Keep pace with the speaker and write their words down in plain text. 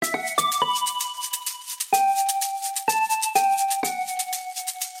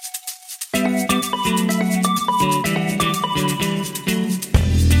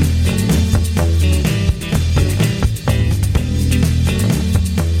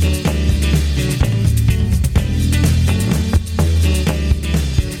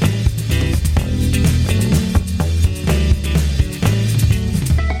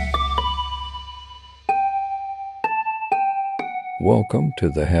Welcome to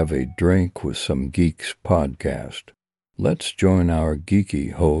the Have a Drink with Some Geeks podcast. Let's join our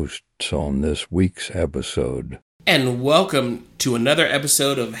geeky hosts on this week's episode. And welcome to another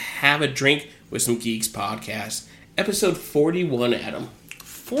episode of Have a Drink with Some Geeks podcast. Episode 41, Adam.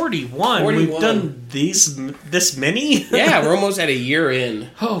 41? We've done this many? Yeah, we're almost at a year in.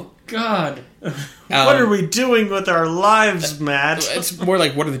 Oh, God. What are we doing with our lives, Matt? It's more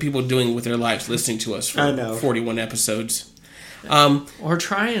like, what are the people doing with their lives listening to us for 41 episodes? Or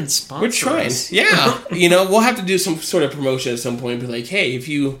try and sponsor We're trying. us. Yeah. We'll have to do some sort of promotion at some point. Be like, hey, if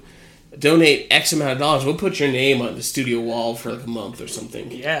you donate X amount of dollars, we'll put your name on the studio wall for like a month or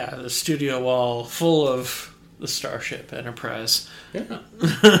something. Yeah, the studio wall full of the Starship Enterprise. Yeah.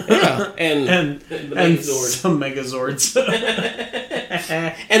 Yeah. And some Megazords.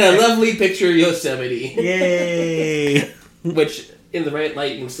 And a lovely picture of Yosemite. Yay! Which, in the right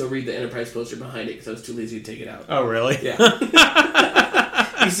light, you can still read the Enterprise poster behind it because I was too lazy to take it out. Oh, really? Yeah.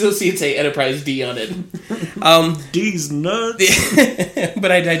 You still see it say Enterprise D on it. D's nuts. But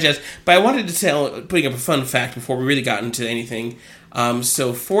I digest. But I wanted to putting up a fun fact before we really got into anything.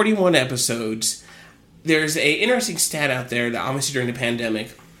 So 41 episodes. There's an interesting stat out there that obviously during the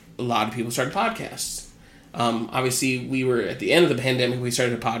pandemic, a lot of people started podcasts. Obviously, we were at the end of the pandemic, we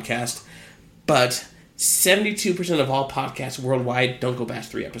started a podcast, but 72% of all podcasts worldwide don't go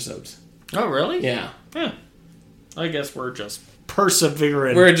past 3 episodes. Oh, really? Yeah. I guess we're just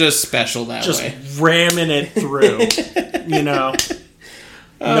persevering. We're just special that way. Just ramming it through.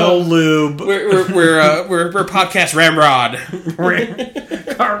 No lube. We're podcast ramrod.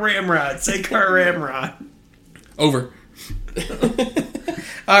 Car ramrod. Say car ramrod. Over.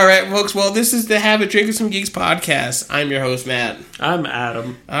 All right, folks. Well, this is the Have a Drink with Some Geeks podcast. I'm your host, Matt. I'm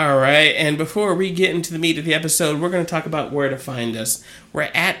Adam. All right, and before we get into the meat of the episode, we're going to talk about where to find us. We're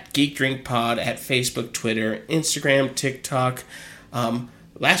at Geek Drink Pod at Facebook, Twitter, Instagram, TikTok.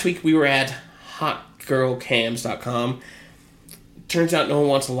 Last week we were at hotgirlcams.com. Turns out no one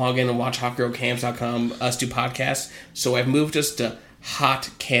wants to log in and watch hotgirlcams.com, us do podcasts, so I've moved us to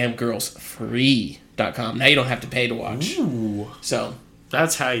hotcamgirlsfree.com. Now you don't have to pay to watch. Ooh. So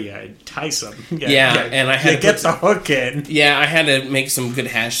that's how you entice them. And I had to get the hook in. Yeah, I had to make some good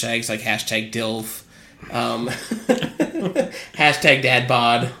hashtags like hashtag DILF, hashtag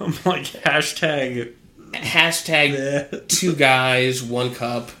DadBod. I'm like hashtag 2 guys, 1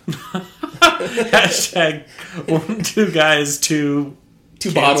 cup. Hashtag 2 guys, 2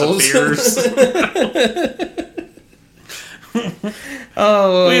 bottles. Of beers.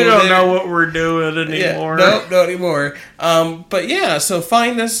 Oh, we don't know what we're doing anymore. Yeah, not anymore. But yeah, so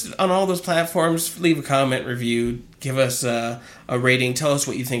find us on all those platforms. Leave a comment, review, give us a rating. Tell us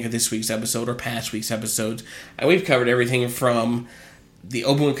what you think of this week's episode or past week's episodes. And we've covered everything from the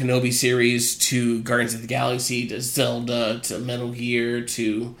Obi-Wan Kenobi series to Guardians of the Galaxy to Zelda to Metal Gear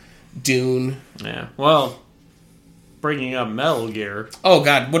to Dune. Yeah, well, bringing up Metal Gear. Oh,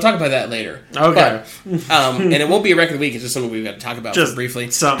 God, we'll talk about that later. Okay. But, and it won't be a record of the week, it's just something we've got to talk about just briefly.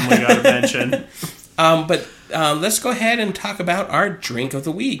 Something we got to mention. But let's go ahead and talk about our drink of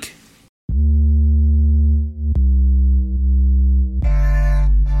the week.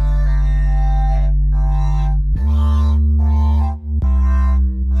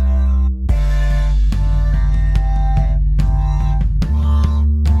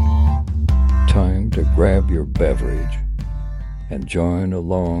 To grab your beverage and join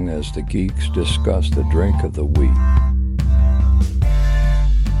along as the geeks discuss the drink of the week.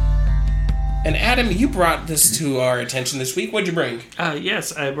 And Adam, you brought this to our attention this week. What'd you bring?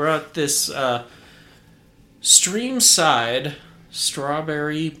 Yes, I brought this Streamside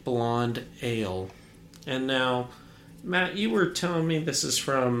Strawberry Blonde Ale. And now, Matt, you were telling me this is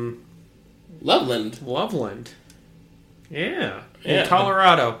from Loveland. Yeah. In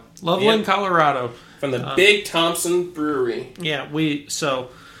Colorado. Loveland, Colorado. From the Big Thompson Brewery. Yeah, so,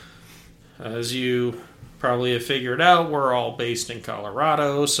 as you probably have figured out, we're all based in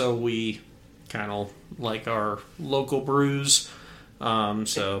Colorado, so we kind of like our local brews.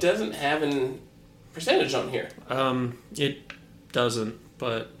 So it doesn't have a percentage on here. It doesn't,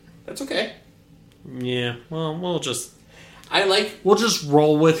 but... That's okay. Yeah, well, we'll just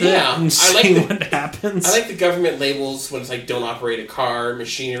roll with it and see what happens. I like the government labels when it's like don't operate a car,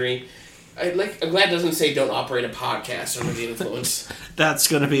 machinery. I'm glad it doesn't say don't operate a podcast under the influence. That's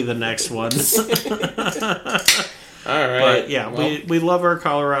going to be the next one. All right. But yeah, we love our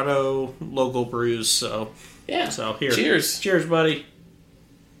Colorado local brews, so yeah. So here. Cheers, buddy.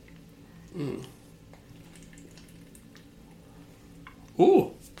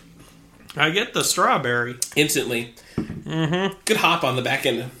 Ooh. I get the strawberry. Instantly. Mm-hmm. Good hop on the back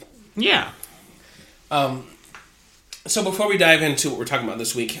end. Yeah. So before we dive into what we're talking about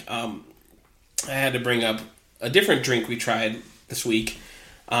this week, I had to bring up a different drink we tried this week.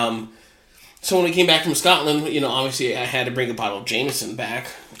 So when we came back from Scotland, obviously I had to bring a bottle of Jameson back.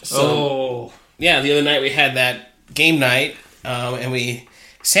 So, yeah, the other night we had that game night, and we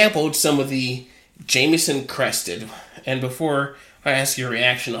sampled some of the Jameson Crested. And before I ask your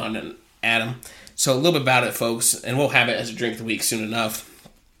reaction on it, Adam, so a little bit about it, folks, and we'll have it as a drink of the week soon enough.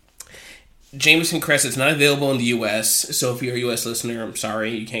 Jameson Crested is not available in the U.S., so if you're a U.S. listener, I'm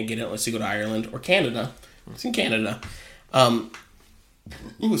sorry, you can't get it unless you go to Ireland or Canada. It's in Canada.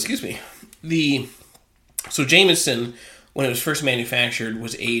 Excuse me. So Jameson, when it was first manufactured,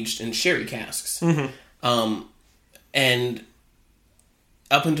 was aged in sherry casks. Mm-hmm. And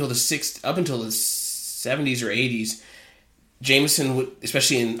up until the 70s or 80s, Jameson would,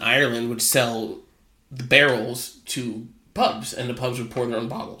 especially in Ireland, would sell the barrels to pubs, and the pubs would pour their own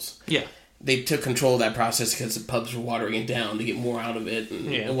bottles. Yeah. They took control of that process because the pubs were watering it down to get more out of it,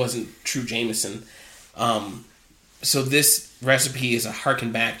 and it wasn't true Jameson. So this recipe is a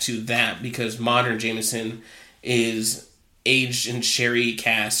harken back to that, because modern Jameson is aged in sherry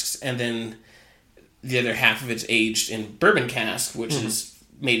casks, and then the other half of it's aged in bourbon cask, which is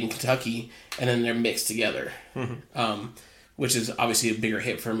made in Kentucky, and then they're mixed together, which is obviously a bigger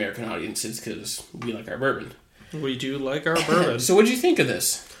hit for American audiences because we like our bourbon. We do like our bourbon. So what did you think of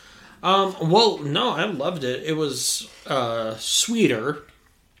this? Well, no, I loved it. It was sweeter.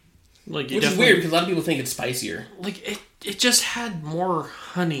 Which is weird because a lot of people think it's spicier. Like it just had more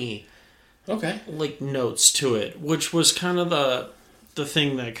honey, notes to it, which was kind of the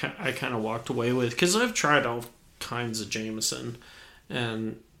thing that I kind of walked away with, because I've tried all kinds of Jameson,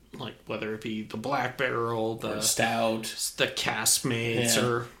 and whether it be the Black Barrel, the Stout, the Caskmates,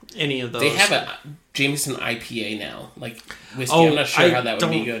 or any of those. They have a Jameson IPA now, whiskey. I'm not sure how that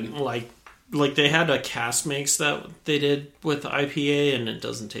would be good. Like they had a Caskmates that they did with the IPA, and it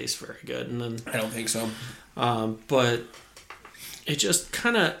doesn't taste very good. And then I don't think so. But it just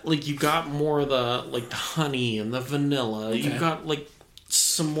kind of you got more of the the honey and the vanilla. Okay. You got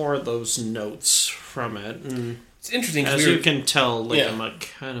some more of those notes from it. And it's interesting, as you can tell. I'm a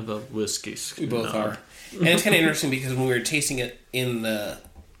kind of a whiskey. We both are, and it's kind of interesting because when we were tasting it in the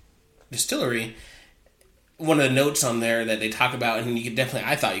distillery, one of the notes on there that they talk about, and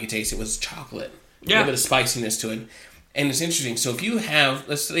I thought you could taste it, was chocolate. Yeah. A little bit of spiciness to it. And it's interesting. So if you have,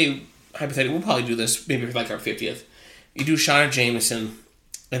 let's say, hypothetically, we'll probably do this maybe for our 50th. You do a shot of Jameson,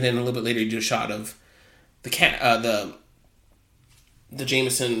 and then a little bit later you do a shot of the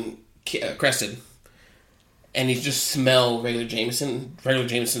Jameson Crested, and you just smell regular Jameson. Regular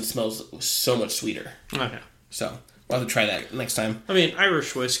Jameson smells so much sweeter. Okay. So we'll have to try that next time. I mean,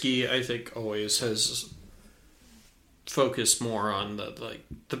 Irish whiskey, I think, always has focus more on the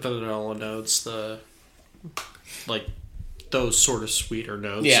vanilla notes, those sort of sweeter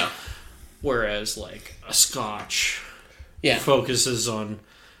notes. Yeah. Whereas a Scotch focuses on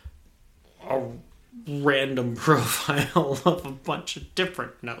a random profile of a bunch of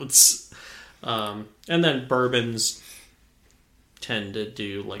different notes. And then bourbons tend to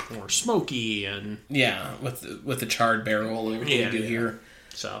do more smoky and with the charred barrel and everything you do here.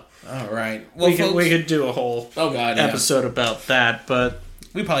 So, all right. Well, we could do a whole episode about that, but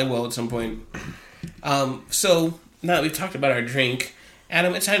we probably will at some point. So now that we've talked about our drink,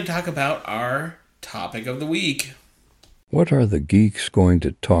 Adam, it's time to talk about our topic of the week. What are the geeks going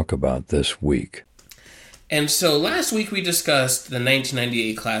to talk about this week? And so last week we discussed the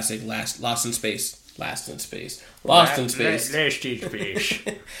 1998 classic Lost in Space.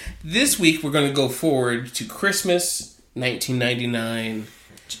 This week we're going to go forward to Christmas 1999.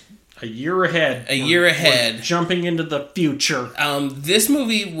 A year ahead. We're jumping into the future. This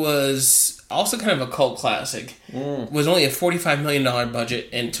movie was also kind of a cult classic. Was only a $45 million budget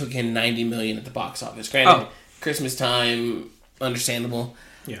and took in $90 million at the box office. Granted, Christmas time, understandable.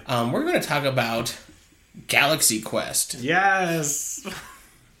 Yeah. We're going to talk about Galaxy Quest. Yes.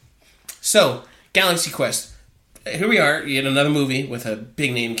 So, Galaxy Quest. Here we are, yet another movie with a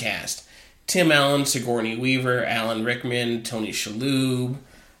big name cast. Tim Allen, Sigourney Weaver, Alan Rickman, Tony Shalhoub,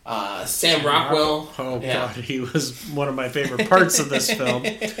 Sam Rockwell. God, he was one of my favorite parts of this film.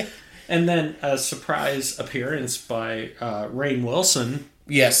 And then a surprise appearance by Rainn Wilson.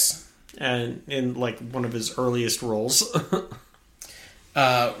 Yes. And in one of his earliest roles.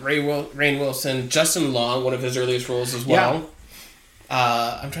 Rainn Wilson, Justin Long, one of his earliest roles as well.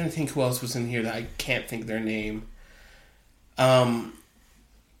 Yeah. I'm trying to think who else was in here that I can't think their name.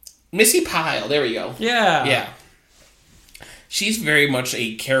 Missy Pyle, there we go. Yeah. Yeah. She's very much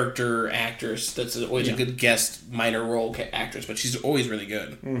a character actress. That's always a good guest minor role actress, but she's always really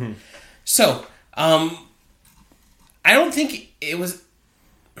good. Mm-hmm. So, I don't think it was...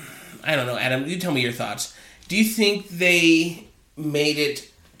 I don't know, Adam, you tell me your thoughts. Do you think they made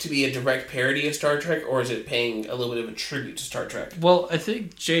it to be a direct parody of Star Trek, or is it paying a little bit of a tribute to Star Trek? Well, I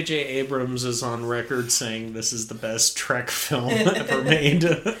think J.J. Abrams is on record saying this is the best Trek film ever made.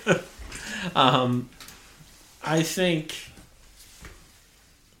 I think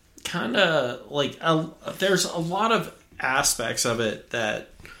kind of like there's a lot of aspects of it that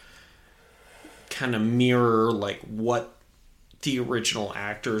kind of mirror like what the original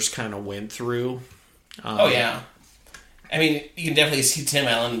actors kind of went through. Oh yeah, I mean you can definitely see Tim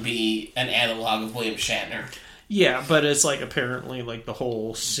Allen be an analog of William Shatner. Yeah, but it's like apparently like the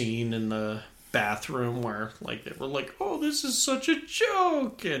whole scene in the bathroom where like they were like, oh, this is such a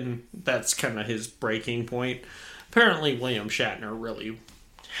joke, and that's kind of his breaking point. Apparently William Shatner really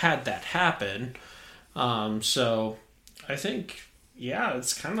had that happen. So I think, yeah,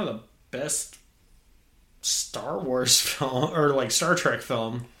 it's kind of the best Star Wars film or like Star Trek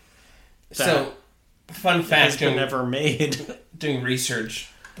film that so fun fact has been ever made. Doing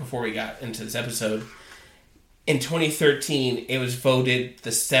research before we got into this episode, in 2013 it was voted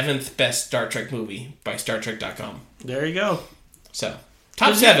the 7th best Star Trek movie by StarTrek.com. There you go. So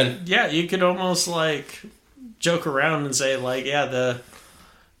top 7. Yeah, you could almost like joke around and say like, yeah,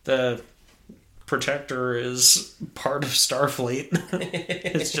 the Protector is part of Starfleet.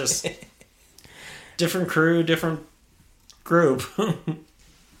 It's just different crew, different group.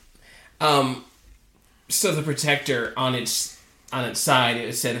 So the Protector on its side,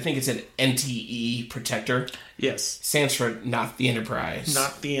 it said, I think it said NTE Protector. Yes. Stands for Not the Enterprise.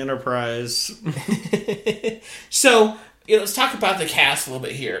 Not the Enterprise. So, let's talk about the cast a little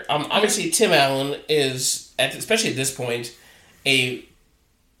bit here. Obviously, Tim Allen is, especially at this point, a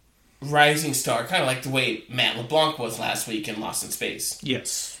rising star, kind of like the way Matt LeBlanc was last week in Lost in Space.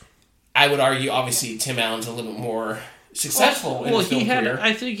 Yes. I would argue, obviously, Tim Allen's a little bit more successful in his film career.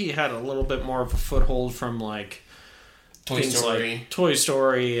 I think he had a little bit more of a foothold from, like, Toy Story. Like Toy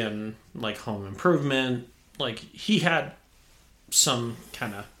Story and, like, Home Improvement. Like, he had some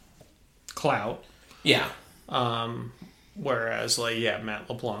kind of clout. Yeah. Whereas, like, yeah, Matt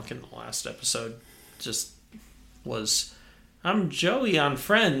LeBlanc in the last episode just was, I'm Joey on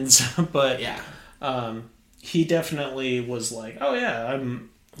Friends, but yeah, he definitely was like, oh yeah, I'm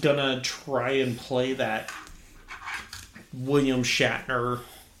gonna try and play that William Shatner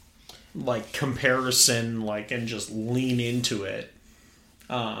like comparison, like, and just lean into it.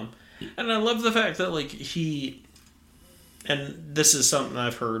 And I love the fact that like he, and this is something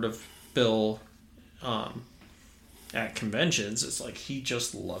I've heard of Bill at conventions, it's like he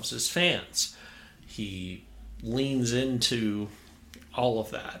just loves his fans. He leans into all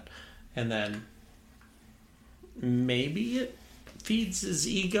of that, and then maybe it feeds his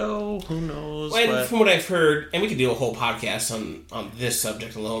ego, who knows. Well, but from what I've heard, and we could do a whole podcast on this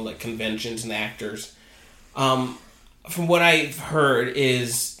subject alone, like conventions and actors. From what I've heard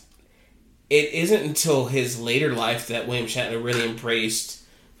is it isn't until his later life that William Shatner really embraced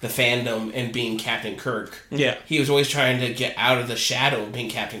the fandom and being Captain Kirk. Yeah. He was always trying to get out of the shadow of being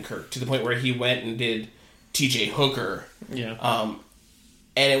Captain Kirk, to the point where he went and did T.J. Hooker. Yeah.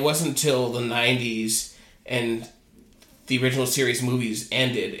 And it wasn't until the 90s and the original series movies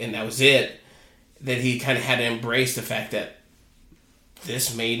ended, and that was it, that he kind of had to embrace the fact that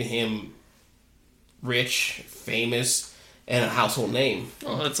this made him rich, famous, and a household name.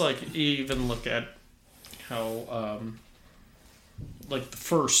 Well, it's like, you even look at how, like the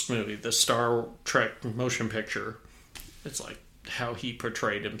first movie, the Star Trek motion picture, it's like how he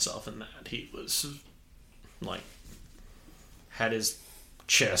portrayed himself in that. He was like, had his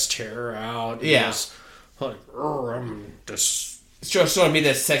chest hair out. Yeah. He was like, I'm just... It's just trying to be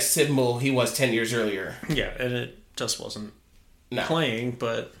that sex symbol he was 10 years earlier. Yeah, and it just wasn't No. playing,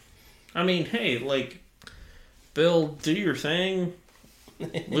 but I mean, hey, like, Bill, do your thing.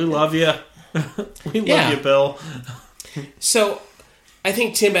 We love you. We love you, Bill. So, I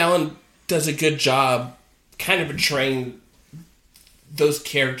think Tim Allen does a good job kind of portraying those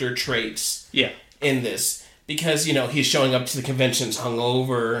character traits in this. Because, he's showing up to the conventions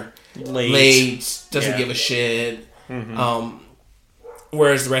hungover, late, doesn't give a shit. Mm-hmm.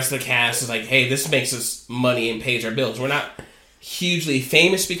 Whereas the rest of the cast is like, hey, this makes us money and pays our bills. We're not hugely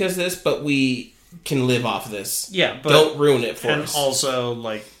famous because of this, but we can live off of this. Yeah, but don't ruin it for us. And also,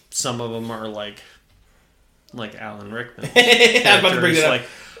 like, some of them are like Alan Rickman. I'm about to bring it up. Like,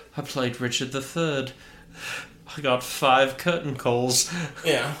 I played Richard III. I got 5 curtain calls.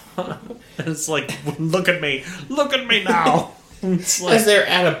 Yeah. And it's like, look at me now. It's like, as they're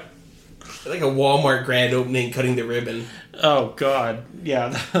at a Walmart grand opening, cutting the ribbon. Oh God,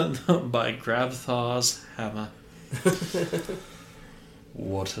 yeah. By Grabthaw's hammer.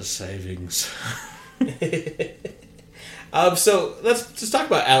 What a savings. So let's just talk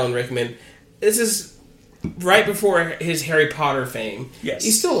about Alan Rickman. This is right before his Harry Potter fame. Yes.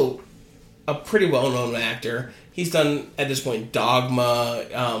 He's still a pretty well-known actor. He's done, at this point, Dogma,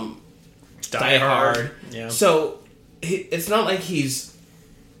 Die Hard. Yeah. So it's not like he's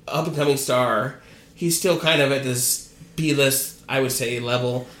up-and-coming star. He's still kind of at this B-list, I would say,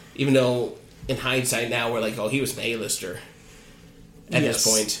 level, even though in hindsight now we're like, oh, he was an A-lister at this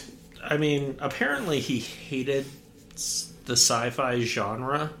point. I mean, apparently he hated the sci-fi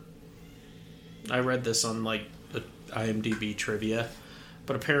genre. I read this on, like, the IMDb trivia.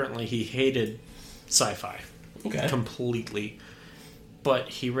 But apparently he hated sci-fi. Okay. Completely. But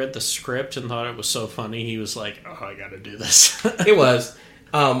he read the script and thought it was so funny, he was like, oh, I gotta do this. It was.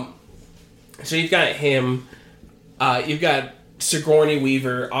 So you've got him. You've got Sigourney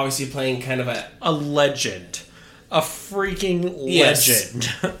Weaver, obviously playing kind of a legend. A freaking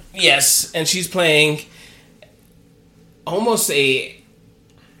legend. Yes. Yes, and she's playing almost a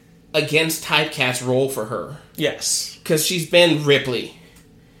against typecast role for her. Yes. Because she's been Ripley.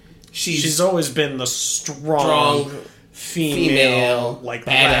 She's always been the strong female like badass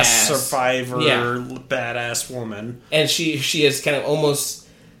last survivor, badass woman. And she is kind of almost...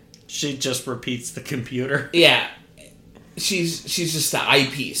 She just repeats the computer. Yeah. She's just the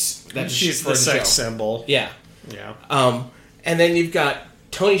eyepiece. She's the sex symbol. Yeah. Yeah. And then you've got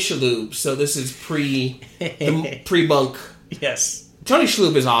Tony Shalhoub. So this is pre-Monk. Yes. Tony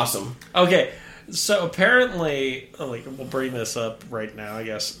Shalhoub is awesome. Okay. So apparently, like, we'll bring this up right now, I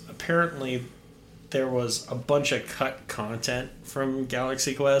guess. Apparently, there was a bunch of cut content from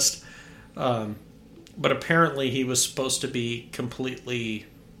Galaxy Quest. But apparently he was supposed to be completely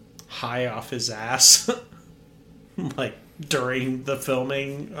high off his ass. Like, during the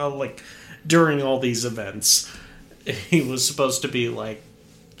filming. Like, during all these events. He was supposed to be, like,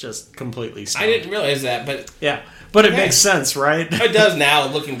 just completely stoned. I didn't realize that, but... Yeah. But it makes sense, right? It does now,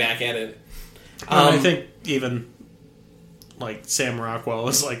 looking back at it. I think even, like, Sam Rockwell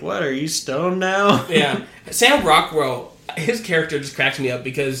was like, what, are you stoned now? Yeah. Sam Rockwell, his character just cracks me up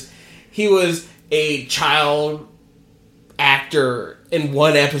because he was a child actor in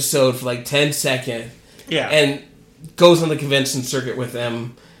one episode for like 10 seconds. Yeah. And goes on the convention circuit with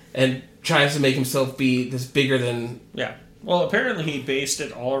them and tries to make himself be this bigger than... Yeah. Well, apparently he based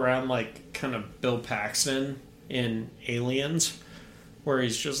it all around, like, kind of Bill Paxton in Aliens, where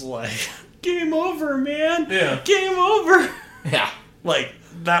he's just like... Game over, man. Yeah. Game over. Yeah. Like,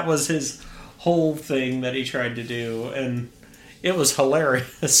 that was his whole thing that he tried to do, and it was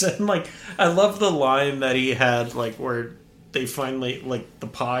hilarious. And, like, I love the line that he had, like, where they finally, like, the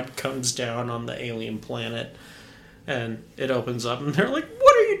pod comes down on the alien planet, and it opens up, and they're like,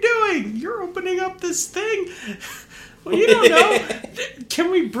 what are you doing? You're opening up this thing. Well, you don't know.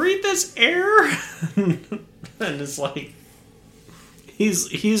 Can we breathe this air? And it's like...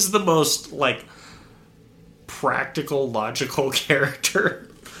 He's the most, like, practical, logical character,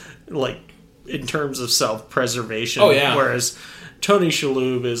 like, in terms of self-preservation. Oh, yeah. Whereas Tony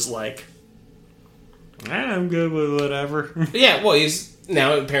Shalhoub is like, I'm good with whatever. Yeah, well, he's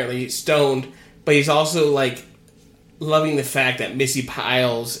now apparently stoned, but he's also, like, loving the fact that Missy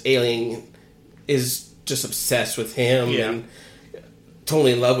Pyle's alien is just obsessed with him and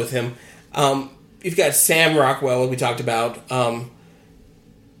totally in love with him. You've got Sam Rockwell, like we talked about,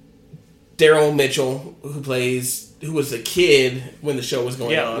 Daryl Mitchell, who was a kid when the show was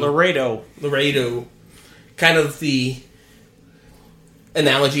going on. Laredo. Kind of the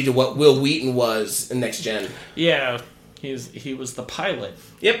analogy to what Will Wheaton was in Next Gen. Yeah, he was the pilot.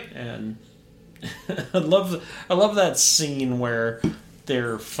 Yep. And I love that scene where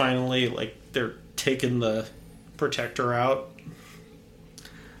they're finally, like, they're taking the protector out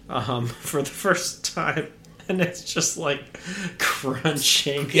for the first time. And it's just, like,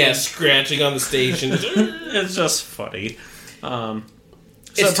 crunching. Yeah, scratching on the station. It's just funny.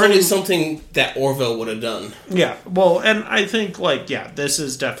 It's totally something that Orville would have done. Yeah, well, and I think, like, this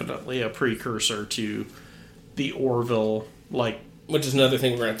is definitely a precursor to the Orville, like... Which is another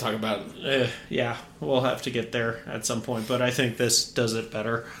thing we're going to talk about. Yeah, we'll have to get there at some point. But I think this does it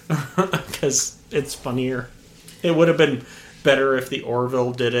better. Because it's funnier. It would have been better if the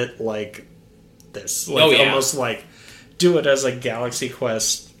Orville did it, like... this. Like, almost like do it as a Galaxy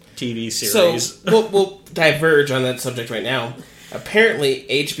Quest TV series. So we'll diverge on that subject right now. Apparently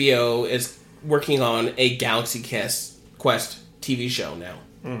HBO is working on a Galaxy Quest TV show now.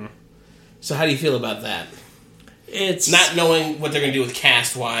 So how do you feel about that? It's not knowing what they're going to do with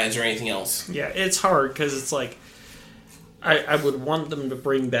cast wise or anything else. Yeah, it's hard because it's like I would want them to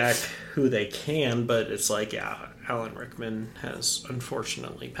bring back who they can, but it's like Alan Rickman has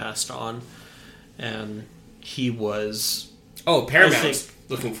unfortunately passed on, and he was Paramount's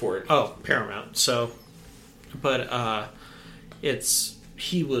looking for it. Oh, Paramount. So, but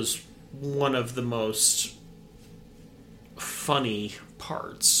he was one of the most funny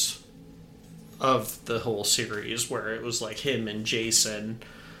parts of the whole series, where it was like him and Jason,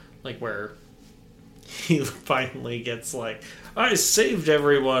 like where he finally gets like, I saved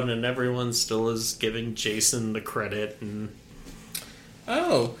everyone, and everyone still is giving Jason the credit. And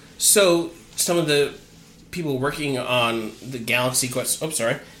so some of the people working on the Galaxy Quest,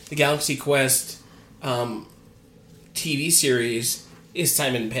 the Galaxy Quest TV series is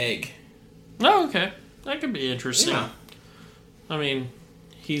Simon Pegg. Oh, okay. That could be interesting. Yeah. I mean,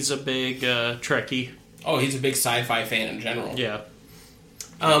 he's a big Trekkie. Oh, he's a big sci-fi fan in general. Yeah.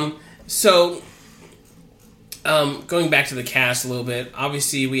 Going back to the cast a little bit,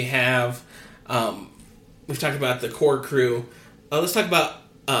 obviously we have, we've talked about the core crew. Let's talk about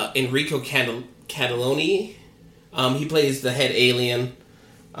Enrico Cataloni. He plays the head alien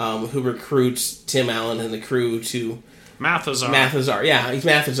who recruits Tim Allen and the crew to... Mathazar, yeah, he's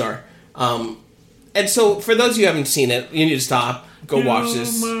Mathazar. And so, for those of you who haven't seen it, you need to stop, watch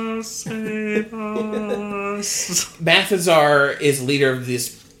this. Must save us. Mathazar is leader of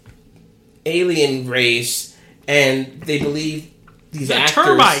this alien race, and they believe these actors...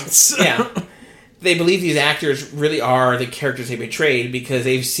 termites! Yeah. They believe these actors really are the characters they betrayed because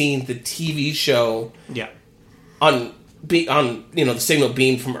they've seen the TV show on the signal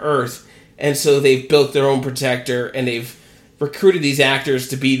beam from Earth, and so they've built their own protector, and they've recruited these actors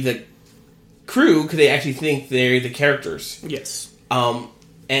to be the crew because they actually think they're the characters. Yes.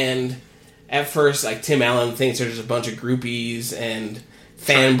 And at first, like, Tim Allen thinks there's just a bunch of groupies and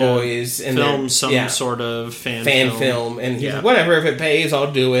fanboys and film sort of fan film, and he's like, whatever, if it pays,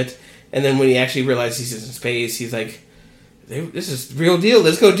 I'll do it. And then when he actually realizes he's in space, he's like, this is real deal.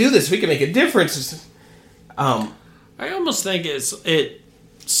 Let's go do this. We can make a difference. I almost think it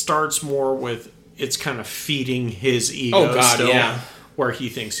starts more with it's kind of feeding his ego. Oh God, still, yeah. Where he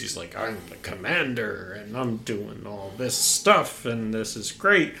thinks he's like, I'm the commander and I'm doing all this stuff and this is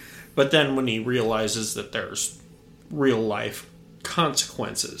great. But then when he realizes that there's real life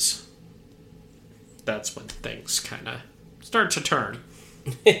consequences, that's when things kind of start to turn.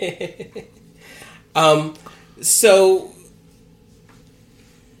 So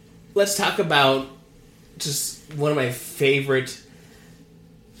let's talk about just one of my favorite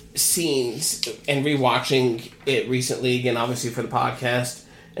scenes, and rewatching it recently again, obviously for the podcast,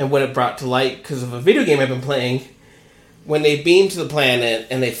 and what it brought to light because of a video game I've been playing. When they beam to the planet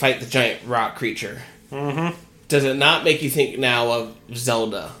and they fight the giant rock creature, does it not make you think now of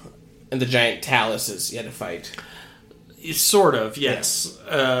Zelda and the giant taluses you had to fight? Sort of, yes.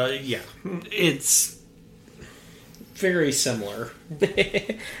 Yeah. It's very similar.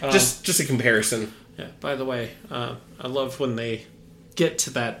 Just a comparison. Yeah. By the way, I love when they get to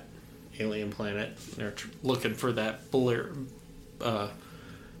that alien planet. They're looking for that beryllium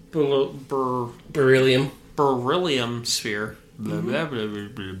sphere. Blah, blah, blah, blah,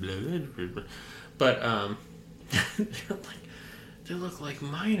 blah, blah, blah, blah. But they look like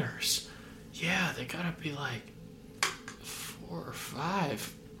miners. Yeah, they gotta be like 4 or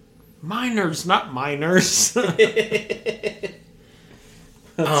 5 miners, not miners.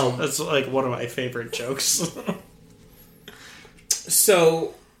 That's like one of my favorite jokes.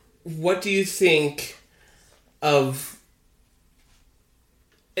 So, what do you think of...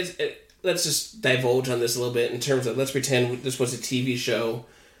 let's just divulge on this a little bit in terms of, let's pretend this was a TV show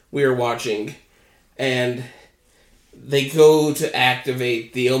we were watching, and they go to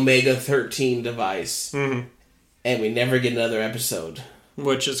activate the Omega-13 device, and we never get another episode.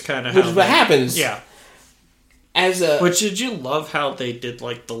 Which is kind of what happens. Yeah. Which, did you love how they did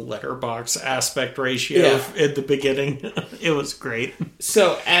like the letterbox aspect ratio at the beginning? It was great.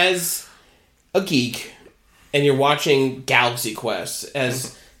 So, as a geek, and you're watching Galaxy Quest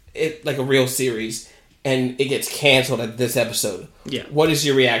as like a real series, and it gets canceled at this episode, what is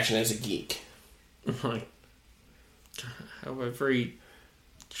your reaction as a geek? Like, how every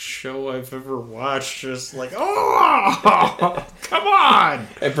show I've ever watched just like, oh, come on!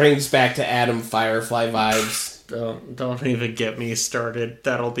 It brings back to Adam Firefly vibes. Don't even get me started.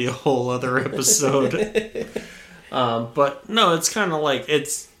 That'll be a whole other episode. But no, it's kind of like I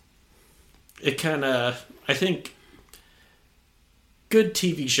think good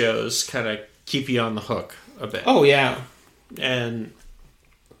TV shows kind of keep you on the hook a bit. Oh yeah, and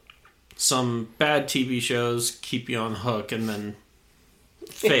some bad TV shows keep you on the hook and then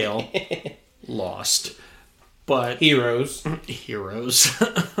fail. Lost. But heroes.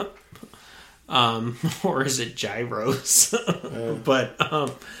 Or is it gyros? But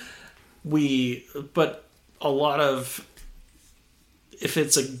a lot of, if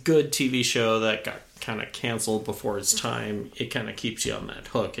it's a good TV show that got kind of canceled before its time, it kind of keeps you on that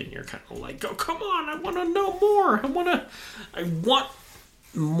hook, and you're kind of like, oh, come on, I want to know more. I want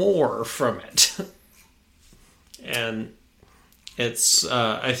more from it. And it's,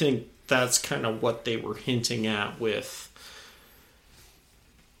 I think that's kind of what they were hinting at with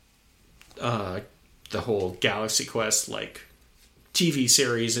the whole Galaxy Quest, like, TV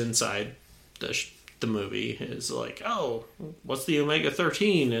series inside the movie is like, oh, what's the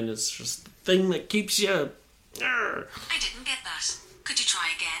Omega-13? And it's just the thing that keeps you... I didn't get that. Could you try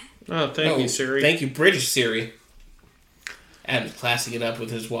again? Oh, thank you, Siri. Thank you, British Siri. Adam's classing it up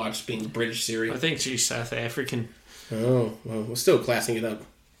with his watch being British Siri. I think she's South African. Oh, well, we're still classing it up.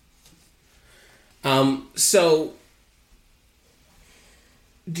 So,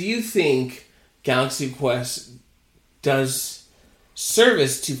 do you think Galaxy Quest does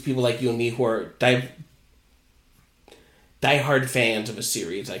service to people like you and me who are diehard fans of a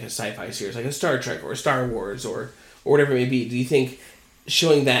series, like a sci-fi series, like a Star Trek or a Star Wars or whatever it may be? Do you think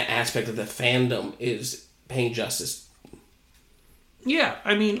showing that aspect of the fandom is paying justice? Yeah,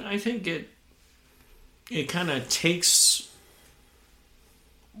 I mean, I think it kind of takes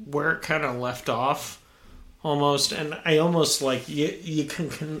where it kind of left off, almost, and I almost like you can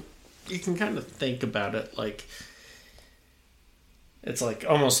kind of think about it like it's like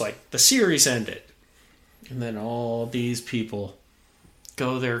almost like the series ended, and then all these people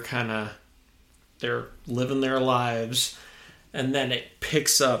go there, they're living their lives, and then it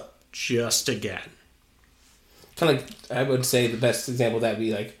picks up just again. Kind of, I would say the best example of that would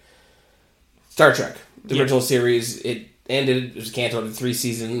be like Star Trek. The original series, it ended, it was canceled in 3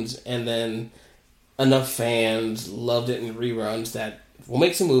 seasons, and then enough fans loved it in reruns that we'll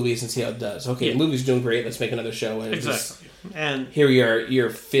make some movies and see how it does. Okay, the movie's doing great, let's make another show. And exactly. And here we are, year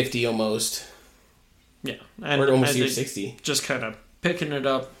 50 almost. Yeah. And we're almost year 60. Just kind of picking it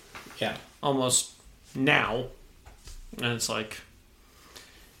up. Yeah. Almost now. And it's like,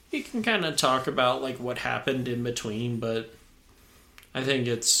 you can kind of talk about like what happened in between, but I think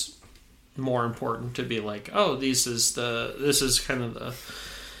it's more important to be like, oh, this is kind of the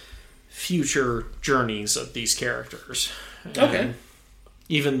future journeys of these characters. Okay. And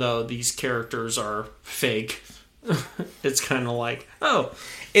even though these characters are fake, it's kind of like, oh,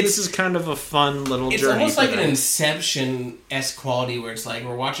 this is kind of a fun little journey. It's almost like an Inception-esque quality where it's like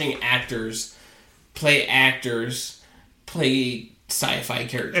we're watching actors play sci-fi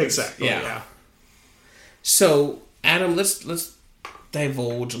characters. Exactly. Yeah. So, Adam, let's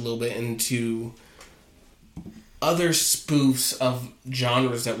divulge a little bit into other spoofs of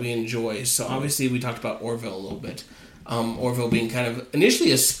genres that we enjoy. So, obviously, we talked about Orville a little bit. Orville being kind of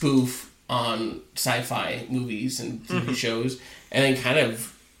initially a spoof on sci-fi movies and TV shows, and then kind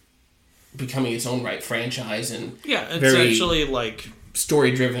of becoming its own right franchise and it's actually like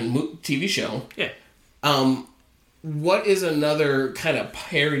story-driven TV show. Yeah. What is another kind of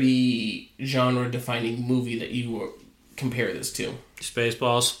parody genre-defining movie that you compare this to?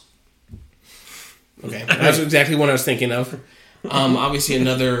 Spaceballs. Okay, that's exactly what I was thinking of. Obviously,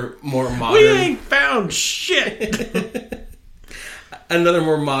 another more modern... We ain't found shit! Another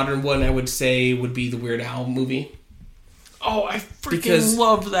more modern one, I would say, would be the Weird Al movie. Oh, I freaking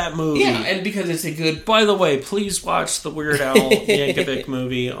loved that movie. Yeah, and because it's a good... By the way, please watch the Weird Al Yankovic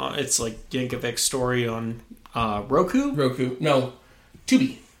movie. It's like Yankovic's story on Roku? No,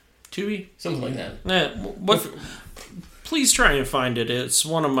 Tubi. Tubi? Something like that. Yeah, please try and find it. It's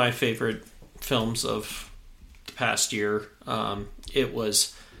one of my favorite films of the past year. It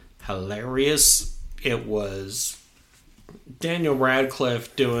was hilarious. It was Daniel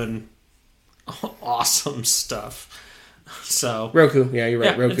Radcliffe doing awesome stuff. So Roku, yeah, you're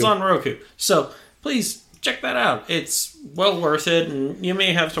right. Roku. It's on Roku. So please check that out. It's well worth it, and you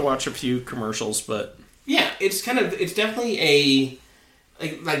may have to watch a few commercials, but yeah, it's definitely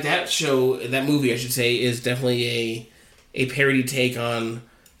like that show, that movie, I should say, is definitely a parody take on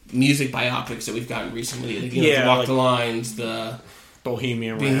music biopics that we've gotten recently. Like, the Walk the Lines, the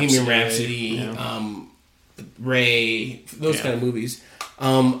Bohemian Rhapsody, Ray, those kind of movies.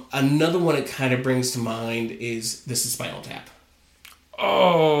 Another one it kind of brings to mind is This Is Spinal Tap.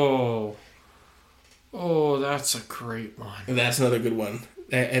 Oh, that's a great one. That's another good one.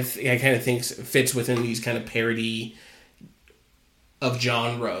 I kind of think fits within these kind of parody of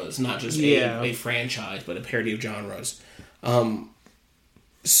genres, not just a franchise, but a parody of genres.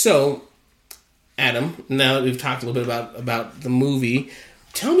 So, Adam, now that we've talked a little bit about the movie,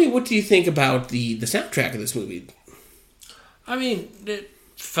 tell me, what do you think about the soundtrack of this movie? I mean, it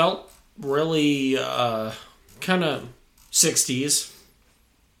felt really kind of 60s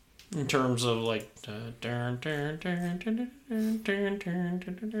in terms of like Yeah,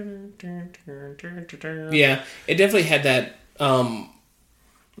 it definitely had that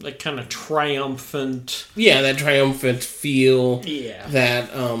like kind of triumphant. Yeah, that triumphant feel. Yeah. That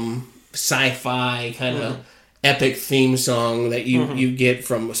sci-fi kind of epic theme song that you get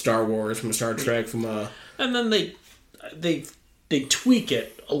from Star Wars, from Star Trek, from and then they tweak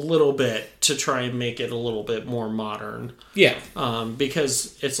it a little bit to try and make it a little bit more modern. Yeah.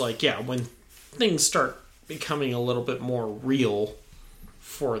 Because it's like, yeah, when things start becoming a little bit more real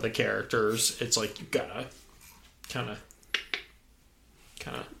for the characters, it's like you gotta kind of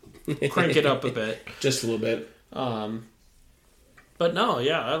crank it up a bit. Just a little bit. But no,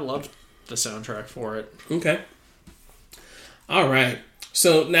 yeah, I loved the soundtrack for it. Okay. All right.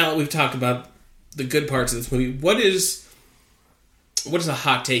 So now that we've talked about the good parts of this movie, what is a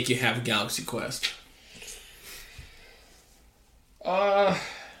hot take you have of Galaxy Quest? I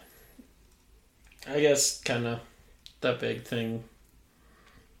guess kind of that big thing.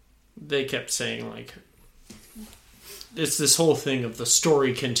 They kept saying, like, it's this whole thing of the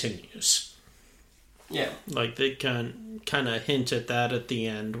story continues. Yeah. Like, they kind of hint at that at the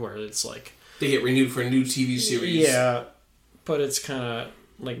end, where it's like... They get renewed for a new TV series. Yeah, but it's kind of...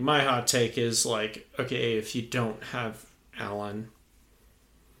 Like, my hot take is, like, okay, if you don't have Alan,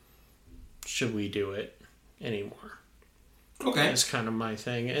 should we do it anymore? Okay. That's kind of my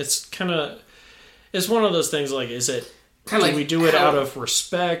thing. It's kind of... It's one of those things, like, is it... Kind of like we do it out of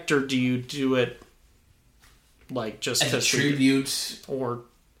respect, or do you do it, like, just as a tribute? Or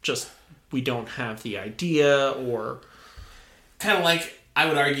just we don't have the idea, or... Kind of like, I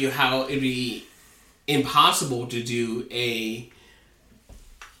would argue how it'd be impossible to do a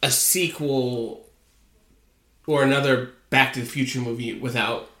sequel or another Back to the Future movie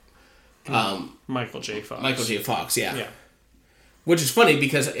without Michael J. Fox. Michael J. Fox, yeah. Yeah. Which is funny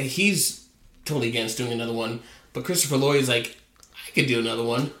because he's totally against doing another one, but Christopher Lloyd's like, I could do another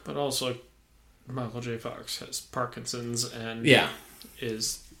one. But also, Michael J. Fox has Parkinson's and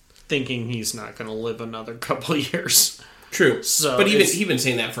is thinking he's not going to live another couple of years. True. So but he's been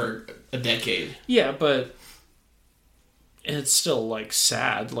saying that for a decade. Yeah, but it's still, like,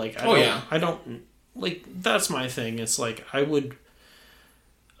 sad. Like, I don't, like, that's my thing. It's like, I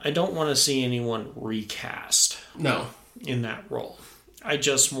don't want to see anyone recast. No. In that role. I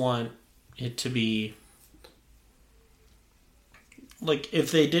just want it to be, like,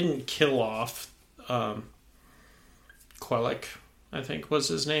 if they didn't kill off Quellic, I think was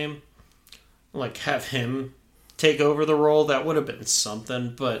his name, like, have him take over the role, that would have been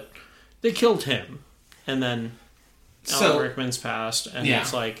something, but they killed him, and then Alan Rickman's passed, and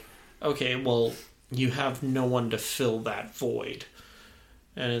it's like, okay, well, you have no one to fill that void,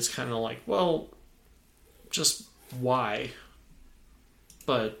 and it's kind of like, well, just why?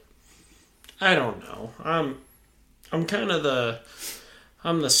 But I don't know. I'm kind of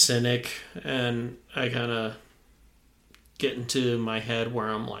I'm the cynic, and I kind of get into my head where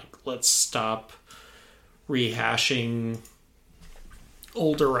I'm like, let's stop rehashing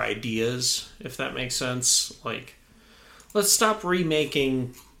older ideas, if that makes sense. Like, let's stop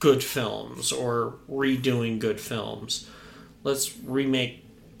remaking good films or redoing good films. Let's remake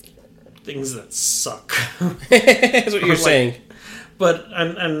things that suck. That's what you're saying. But,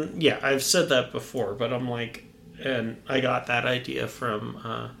 and yeah, I've said that before, but I'm like, and I got that idea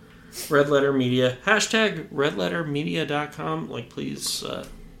from Red Letter Media. Hashtag redlettermedia.com. Like, please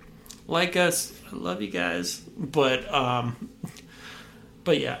like us. I love you guys. But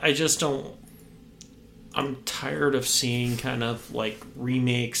yeah, I just don't... I'm tired of seeing kind of, like,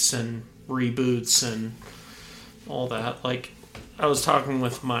 remakes and reboots and all that. Like, I was talking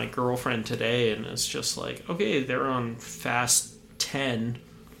with my girlfriend today, and it's just like, okay, they're on Fast 10.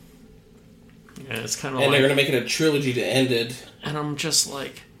 And it's kind of and they're going to make it a trilogy to end it. And I'm just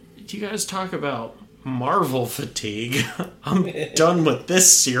like, do you guys talk about Marvel fatigue? I'm done with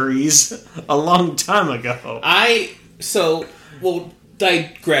this series a long time ago. We'll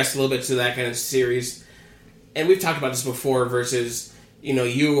digress a little bit to that kind of series. And we've talked about this before versus,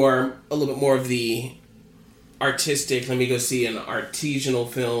 you are a little bit more of the artistic, let me go see an artisanal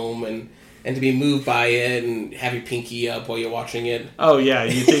film and to be moved by it and have your pinky up while you're watching it. Oh, yeah,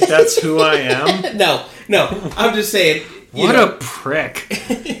 you think that's who I am? No, I'm just saying... What a prick.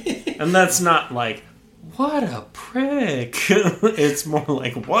 And that's not like, what a prick. It's more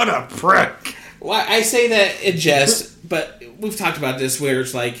like, what a prick. Well, I say that in jest, but we've talked about this where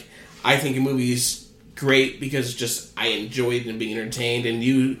it's like, I think a movie's great because just I enjoyed and being entertained. And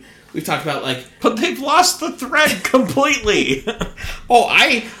we've talked about like, but they've lost the thread completely.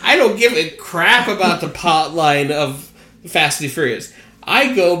 I don't give a crap about the plot line of Fast and the Furious.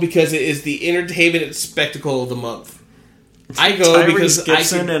 I go because it is the entertainment and spectacle of the month. I go Tyrese because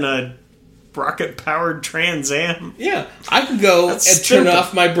Gibson in a rocket-powered Trans Am. Yeah, I can go That's and stupid. turn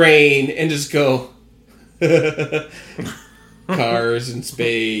off my brain and just go cars in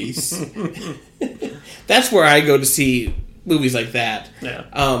space. That's where I go to see movies like that. Yeah.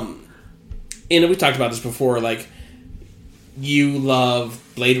 And we talked about this before. Like, you love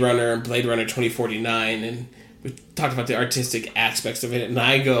Blade Runner and Blade Runner 2049, and we talked about the artistic aspects of it. And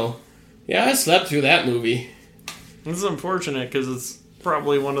I go, yeah, I slept through that movie. This is unfortunate because it's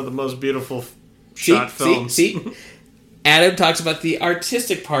probably one of the most beautiful shot films. See? Adam talks about the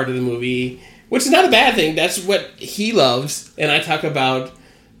artistic part of the movie, which is not a bad thing. That's what he loves. And I talk about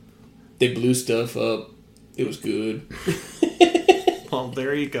they blew stuff up. It was good. Well,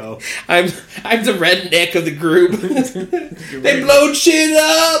 there you go. I'm the redneck of the group. They blowed shit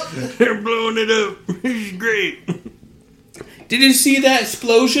up. They're blowing it up. It's great. Did you see that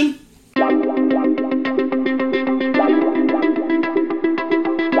explosion?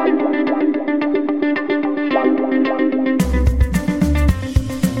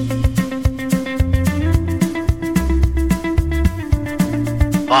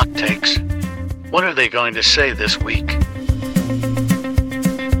 Hot takes. What are they going to say this week?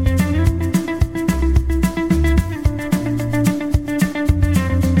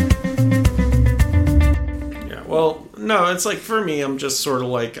 Yeah, well, no, it's like for me, I'm just sort of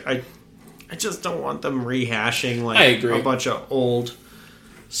like I just don't want them rehashing like I agree. a bunch of old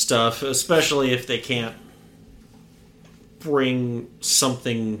stuff, especially if they can't bring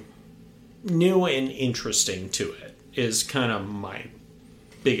something new and interesting to it. Is kind of my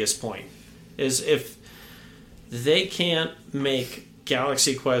biggest point. Is if they can't make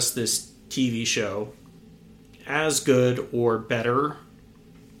Galaxy Quest, this TV show, as good or better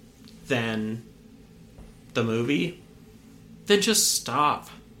than the movie, then just stop.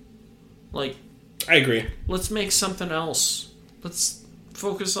 Like, I agree. let's make something else. Let's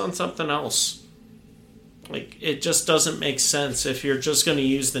focus on something else. Like, it just doesn't make sense if you're just going to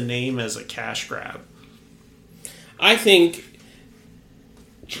use the name as a cash grab. I think.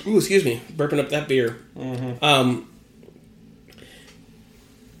 Ooh, excuse me, burping up that beer. Mm-hmm.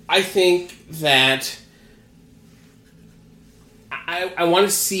 I think that I want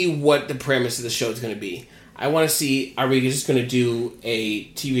to see what the premise of the show is going to be. I want to see, are we just going to do a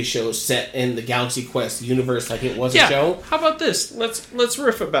TV show set in the Galaxy Quest universe like it was a show? How about this? Let's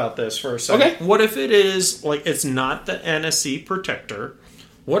riff about this for a second. Okay. What if it is like it's not the NSC Protector?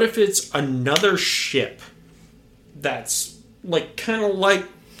 What if it's another ship that's like kind of like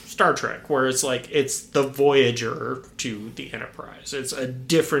Star Trek, where it's like it's the Voyager to the Enterprise. It's a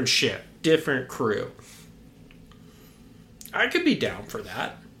different ship, different crew. I could be down for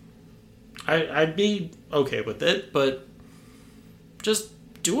that. I'd be okay with it, but just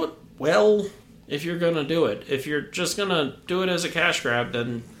do it well if you're gonna do it. If you're just gonna do it as a cash grab,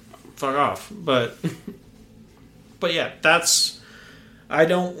 then fuck off. But yeah, I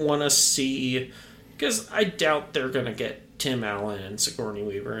don't want to see, because I doubt they're gonna get Tim Allen and Sigourney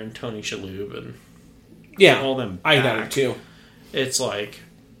Weaver and Tony Shalhoub and all them back. I doubt it too. It's like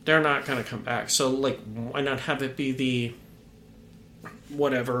they're not gonna come back. So like, why not have it be the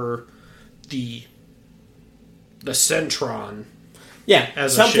whatever the Centron? Yeah,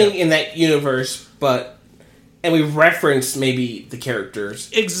 as a something ship. in that universe, and we reference maybe the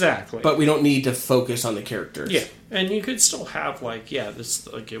characters, Exactly. but we don't need to focus on the characters. Yeah, and you could still have this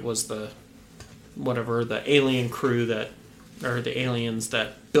like it was the whatever the alien crew or the aliens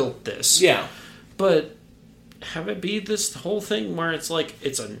that built this. Yeah. But have it be this whole thing where it's like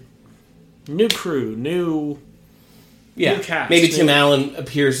it's a new crew, new cast. Maybe Tim Allen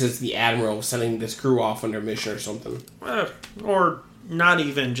appears as the admiral sending this crew off on their mission or something. Or not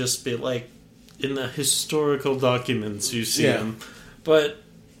even just be like in the historical documents you see them. But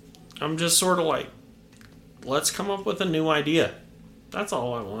I'm just sort of like, let's come up with a new idea. That's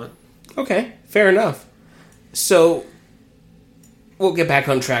all I want. Okay, fair enough. So, we'll get back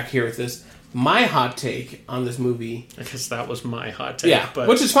on track here with this. My hot take on this movie... I guess that was my hot take. But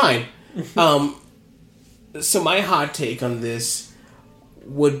which is fine. So my hot take on this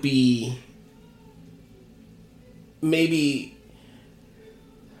would be maybe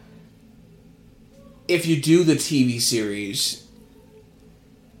if you do the TV series,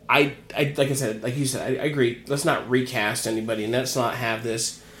 I like I said, like you said, I agree. Let's not recast anybody, and let's not have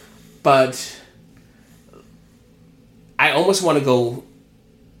this. But I almost want to go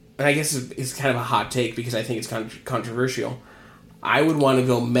and I guess it's kind of a hot take because I think it's controversial. I would want to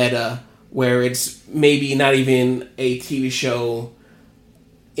go meta, where it's maybe not even a TV show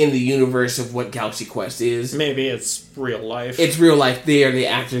in the universe of what Galaxy Quest is. Maybe it's real life. It's real life. They are the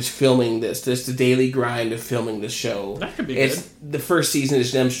actors filming this. This the daily grind of filming this show. That could be good. The first season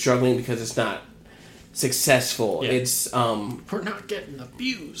is them struggling because it's not successful. Yeah. It's we're not getting the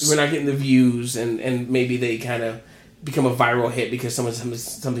views. We're not getting the views, and maybe they kind of become a viral hit because someone says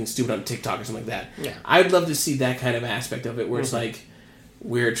something stupid on TikTok or something like that. Yeah. I'd love to see that kind of aspect of it, where it's like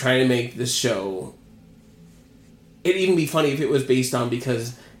we're trying to make this show. It'd even be funny if it was based on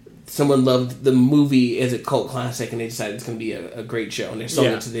because someone loved the movie as a cult classic and they decided it's going to be a great show and they're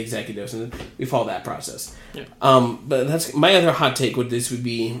selling it to the executives and we follow that process. Yeah. But that's my other hot take with this would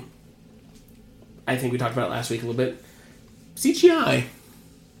be, I think we talked about it last week a little bit, CGI.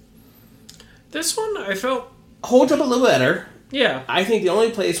 This one I felt holds up a little better. Yeah. I think the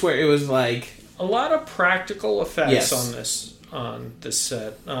only place where it was like a lot of practical effects on this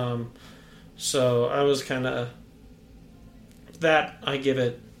set. So I was kind of that I give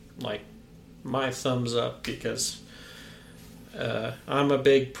it like my thumbs up because I'm a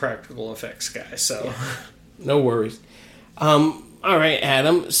big practical effects guy. So no worries. All right,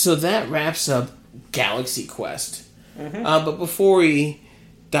 Adam. So that wraps up Galaxy Quest. But before we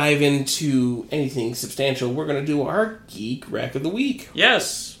dive into anything substantial, we're going to do our Geek Rec of the Week.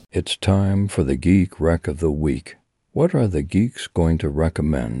 Yes. It's time for the Geek Rec of the Week. What are the geeks going to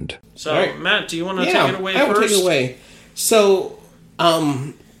recommend? So, right. Matt, do you want to take it away first? I will take it away. So,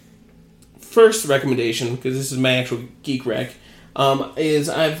 first recommendation, because this is my actual Geek Rec, is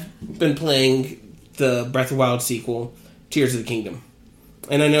I've been playing the Breath of the Wild sequel, Tears of the Kingdom.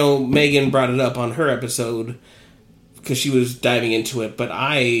 And I know Megan brought it up on her episode because she was diving into it, but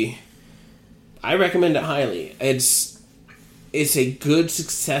I recommend it highly. It's a good,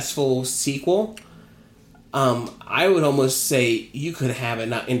 successful sequel. I would almost say you could have it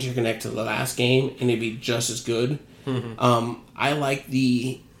not interconnect to the last game and it'd be just as good. I like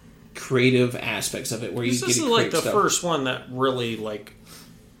the creative aspects of it where you get to create like the stuff. first one that really like.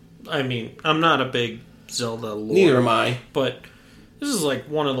 I mean, I'm not a big Zelda lore. Neither am I. But this is like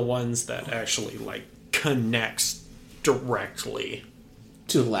one of the ones that actually like connects directly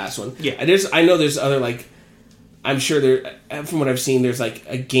to the last one. Yeah, I know there's other like. I'm sure there, from what I've seen, there's like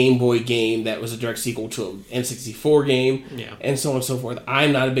a Game Boy game that was a direct sequel to an N64 game, and so on and so forth.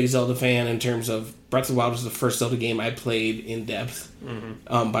 I'm not a big Zelda fan in terms of Breath of the Wild was the first Zelda game I played in depth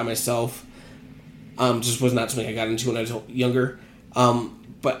by myself. Just was not something I got into when I was younger.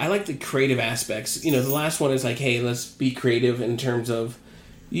 But I like the creative aspects. You know, the last one is like, hey, let's be creative in terms of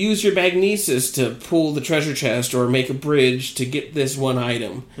use your magnesis to pull the treasure chest or make a bridge to get this one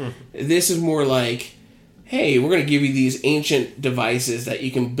item. This is more like, hey, we're going to give you these ancient devices that you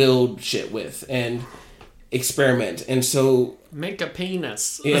can build shit with and experiment. And so... make a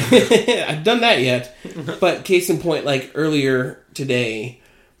penis. I've done that yet. But case in point, like earlier today,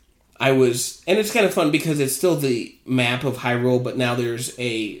 I was... And it's kind of fun because it's still the map of Hyrule, but now there's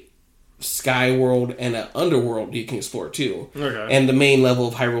a sky world and an underworld you can explore too. Okay. And the main level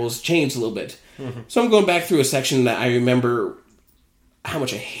of Hyrule has changed a little bit. So I'm going back through a section that I remember how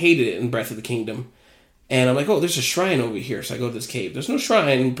much I hated it in Breath of the Kingdom. And I'm like, oh, there's a shrine over here. So I go to this cave. There's no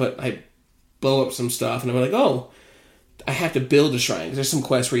shrine, but I blow up some stuff. And I'm like, oh, I have to build a shrine. 'Cause there's some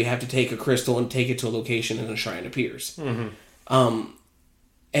quests where you have to take a crystal and take it to a location and a shrine appears. And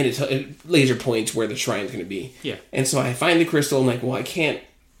it laser points where the shrine's going to be. Yeah. And so I find the crystal. And I'm like, well, I can't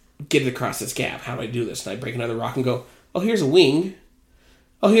get it across this gap. How do I do this? And I break another rock and go, oh, here's a wing.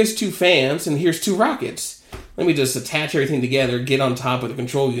 Oh, here's 2 fans. And here's 2 rockets. Let me just attach everything together, get on top of the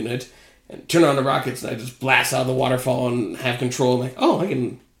control unit, and turn on the rockets, and I just blast out of the waterfall and have control. I'm like, oh, I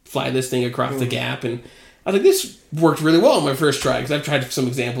can fly this thing across the gap. And I was like, this worked really well on my first try, because I've tried some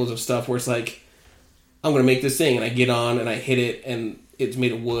examples of stuff where it's like, I'm going to make this thing, and I get on, and I hit it, and it's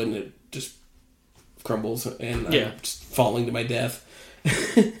made of wood, and it just crumbles, and I'm just falling to my death.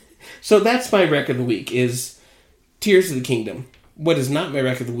 So that's my rec of the week, is Tears of the Kingdom. What is not my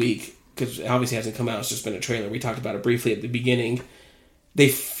rec of the week, because it obviously hasn't come out, it's just been a trailer. We talked about it briefly at the beginning. They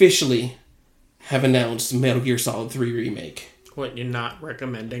officially have announced Metal Gear Solid 3 Remake. What, you're not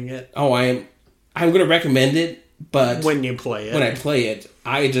recommending it? Oh, I'm going to recommend it, but... when you play it. When I play it,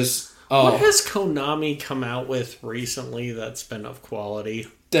 I just... Oh. What has Konami come out with recently that's been of quality?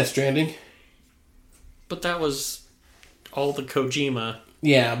 Death Stranding. But that was all the Kojima.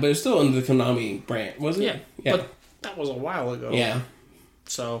 Yeah, but it's still under the Konami brand, wasn't it? Yeah, but that was a while ago. Yeah.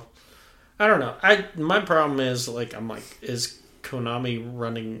 So, I don't know. My problem is, like, I'm like, is Konami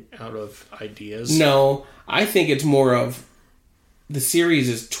running out of ideas? No, I think it's more of the series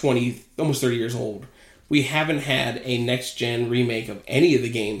is almost 30 years old. We haven't had a next-gen remake of any of the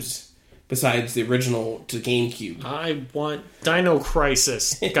games besides the original to GameCube. I want Dino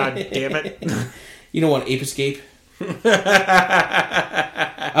Crisis. God damn it. You don't want Ape Escape?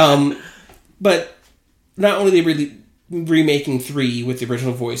 But not only are they really remaking 3 with the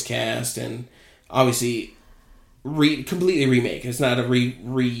original voice cast and obviously completely remake. It's not a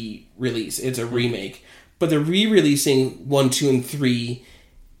re-release. It's a remake. But they're re-releasing 1, 2, and 3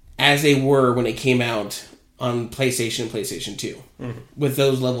 as they were when it came out on PlayStation and PlayStation 2 with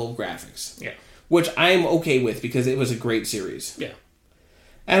those level of graphics. Yeah. Which I'm okay with because it was a great series. Yeah.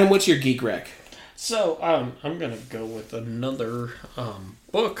 Adam, what's your geek rec? So, I'm going to go with another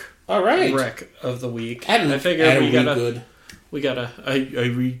book All right. rec of the week. Adam, I figure we gotta I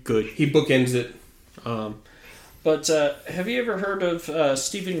read good. He bookends it. But have you ever heard of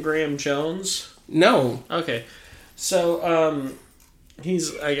Stephen Graham Jones? No. Okay. So,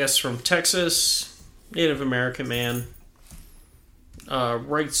 he's, I guess, from Texas, Native American man.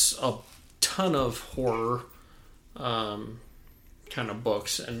 Writes a ton of horror kind of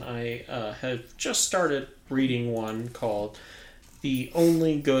books. And I have just started reading one called The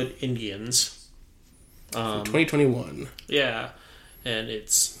Only Good Indians. 2021. Yeah. And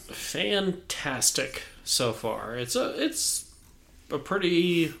it's fantastic so far. It's a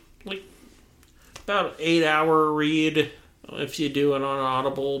pretty, like, about 8-hour read if you do it on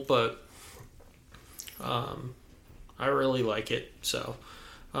Audible, but I really like it. So,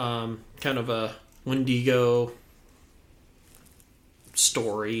 kind of a Wendigo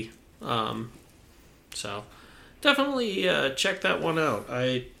story. So, definitely check that one out.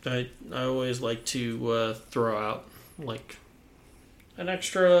 I always like to throw out like an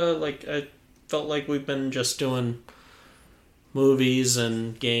extra. Like I felt like we've been just doing movies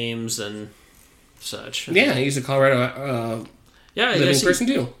and games and such. Yeah, he's a Colorado Yeah, I living guess person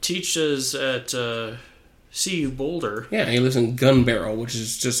he too. teaches at CU Boulder. Yeah, he lives in Gun Barrel, which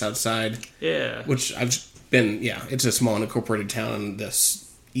is just outside. Yeah. Which I've been. Yeah, it's a small unincorporated town on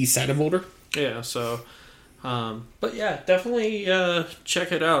this east side of Boulder. Yeah, so... but yeah, definitely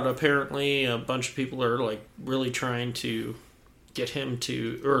check it out. Apparently a bunch of people are like really trying to get him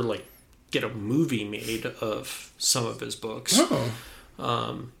to... Or like get a movie made of some of his books.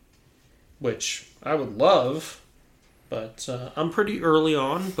 Oh. Which I would love. But I'm pretty early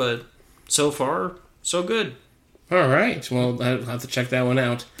on, but so far, so good. All right. Well, I'll have to check that one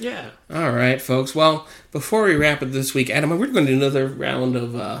out. Yeah. All right, folks. Well, before we wrap it this week, Adam, we're going to do another round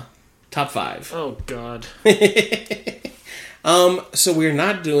of top 5. Oh, God. So we're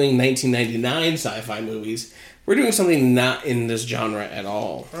not doing 1999 sci-fi movies. We're doing something not in this genre at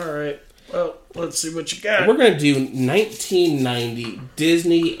all. All right. Well, let's see what you got. We're going to do 1990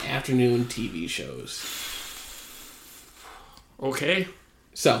 Disney afternoon TV shows. Okay.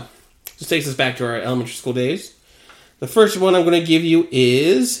 So, this takes us back to our elementary school days. The first one I'm going to give you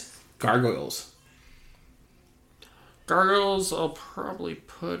is Gargoyles. Gargoyles, I'll probably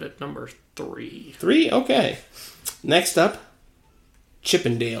put at number 3. 3? Okay. Next up,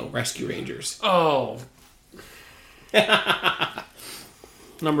 Chippendale Rescue Rangers. Oh.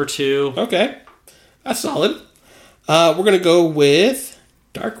 Number 2. Okay. That's solid. We're going to go with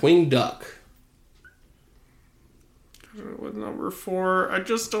Darkwing Duck. With number 4, I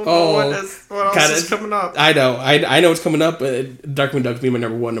just don't know what else is coming up. I know. I know it's coming up, but Darkwing Duck will be my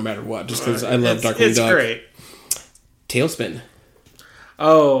number 1 no matter what, just because I love Darkwing Duck. It's great. Tailspin.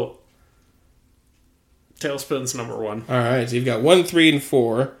 Oh. Tailspin's number 1. All right, so you've got 1, 3, and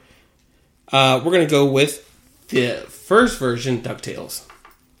 4. We're going to go with the first version, DuckTales.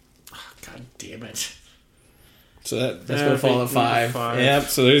 Oh, God damn it. So that's going to fall at 5. 5. Yep,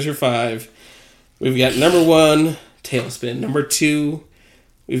 so there's your 5. We've got number 1, Tailspin. Number 2,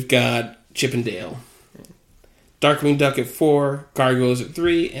 we've got Chippendale. Darkwing Duck at 4, Gargoyles at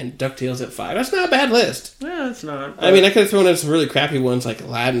 3, and DuckTales at 5. That's not a bad list. Yeah, it's not. I mean, I could have thrown in some really crappy ones like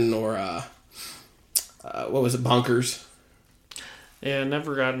Aladdin or, what was it, Bonkers. Yeah,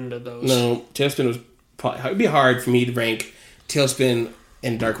 never got into those. No, Tailspin was probably... It would be hard for me to rank Tailspin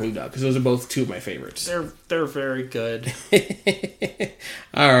and Darkwing Duck, because those are both 2 of my favorites. They're very good.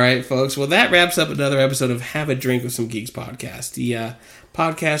 All right, folks. Well, that wraps up another episode of Have a Drink with Some Geeks podcast. The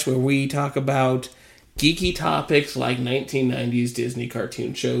podcast where we talk about geeky topics like 1990s Disney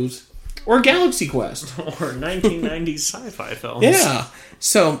cartoon shows or Galaxy Quest. Or 1990s sci-fi films. Yeah.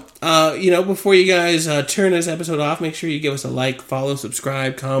 So, before you guys turn this episode off, make sure you give us a like, follow,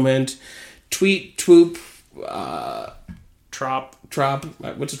 subscribe, comment, tweet, twoop, Trop.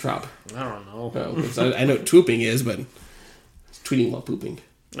 What's a trop? I don't know. Oh, I know what twooping is, but it's tweeting while pooping.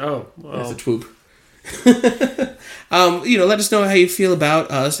 Oh, That's well. a twoop. Let us know how you feel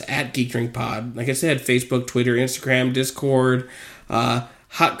about us at Geek Drink Pod. Like I said, Facebook, Twitter, Instagram, Discord,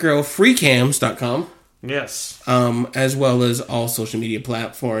 hotgirlfreecams.com. Yes. As well as all social media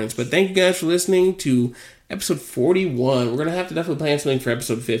platforms. But thank you guys for listening to episode 41. We're gonna have to definitely plan something for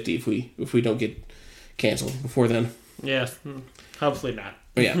episode 50 if we don't get canceled before then. Yeah, hopefully not.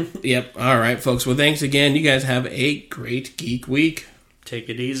 Yeah. Yep. All right, folks. Well, thanks again. You guys have a great geek week. Take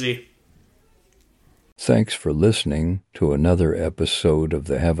it easy. Thanks for listening to another episode of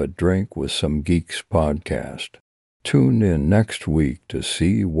the Have a Drink with Some Geeks podcast. Tune in next week to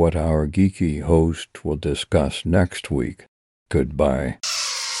see what our geeky host will discuss next week. Goodbye.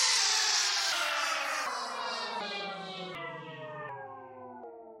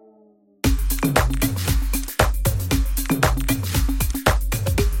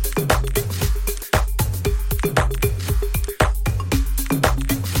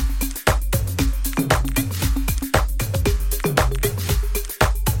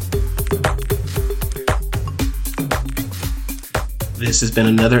 This has been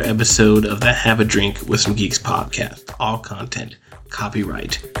another episode of the Have a Drink with Some Geeks podcast. All content,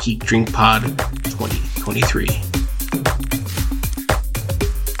 copyright, Geek Drink Pod 2023.